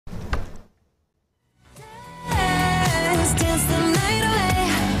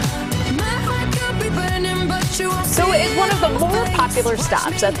popular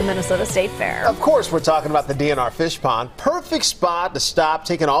stops at the Minnesota State Fair. Of course, we're talking about the DNR Fish Pond. Perfect spot to stop,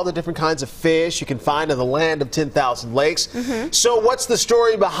 taking all the different kinds of fish you can find in the land of 10,000 lakes. So what's the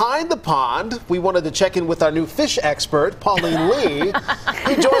story behind the pond? We wanted to check in with our new fish expert, Pauleen Lee,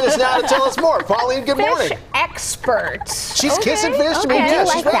 who joined us now to tell us more. Pauleen, good morning. Fish expert. She's kissing fish? I do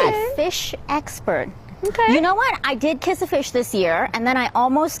like that. Fish expert. Okay. You know what? I did kiss a fish this year, and then I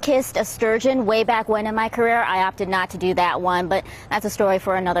almost kissed a sturgeon way back when in my career. I opted not to do that one, but that's a story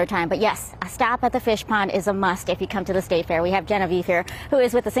for another time. But yes, a stop at the fish pond is a must if you come to the State Fair. We have Genevieve here, who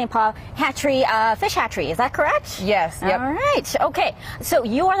is with the St. Paul Hatchery, Fish Hatchery. Is that correct? Yes. Yep. All right. Okay. So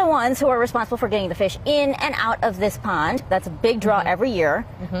you are the ones who are responsible for getting the fish in and out of this pond. That's a big draw every year.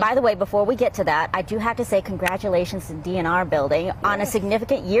 By the way, before we get to that, I do have to say congratulations to DNR building on a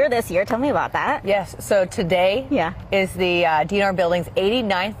significant year this year. Tell me about that. Yes. So today is the DNR building's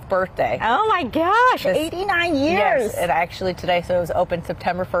 89th birthday. Oh my gosh, 89 years. Yes, and actually today, so it was opened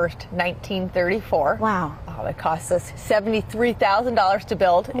September 1st, 1934. Wow. It cost us $73,000 to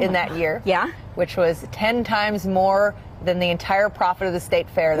build in that year. Yeah. Which was 10 times more than the entire profit of the State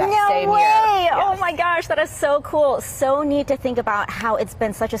Fair that same No way! year. Yes. Oh my gosh, that is so cool. So neat to think about how it's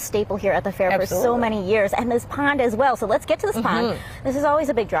been such a staple here at the fair for so many years, and this pond as well. So let's get to this pond. This is always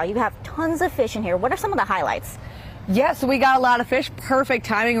a big draw. You have tons of fish in here. What are some of the highlights? Yes, we got a lot of fish. Perfect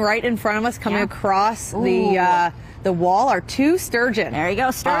timing right in front of us coming across the wall are two sturgeon. There you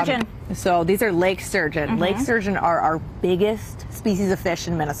go, sturgeon. So these are lake sturgeon. Lake sturgeon are our biggest species of fish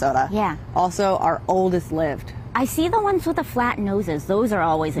in Minnesota. Yeah. Also our oldest lived. I see the ones with the flat noses. Those are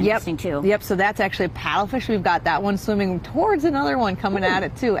always interesting too. Yep, so that's actually a paddlefish. We've got that one swimming towards another one coming at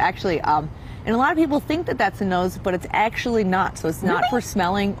it too, actually. And a lot of people think that that's a nose, but it's actually not. So it's not for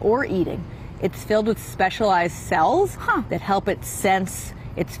smelling or eating. It's filled with specialized cells that help it sense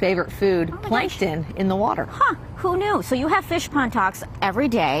its favorite food, plankton, in the water. Who knew? So you have fish pond talks every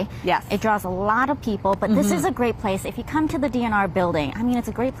day. Yes. It draws a lot of people, but this is a great place. If you come to the DNR building, I mean, it's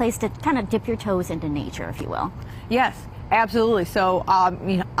a great place to kind of dip your toes into nature, if you will. Yes, absolutely. So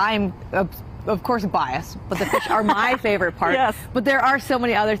you know, I'm of course biased, but the fish are my favorite part. Yes. But there are so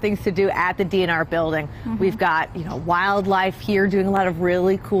many other things to do at the DNR building. We've got, wildlife here doing a lot of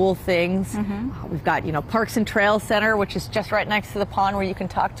really cool things. We've got, Parks and Trails Center, which is just right next to the pond, where you can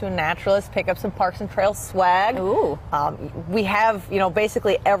talk to a naturalist, pick up some Parks and Trails swag. Ooh. We have,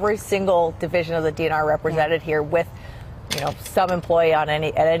 basically every single division of the DNR represented here with some employee on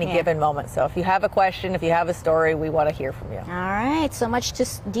at any given moment. So if you have a question, if you have a story, we want to hear from you. All right, so much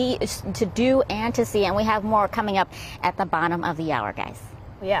to do and to see, and we have more coming up at the bottom of the hour, guys.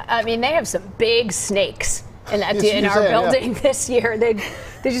 Yeah, I mean, they have some big snakes in that DNR building this year. They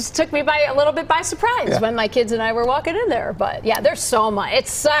just took me a little bit by surprise when my kids and I were walking in there. But yeah, there's so much.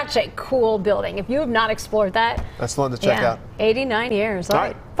 It's such a cool building. If you have not explored that, that's the one to check out. 89 years. All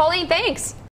right. Pauleen, thanks.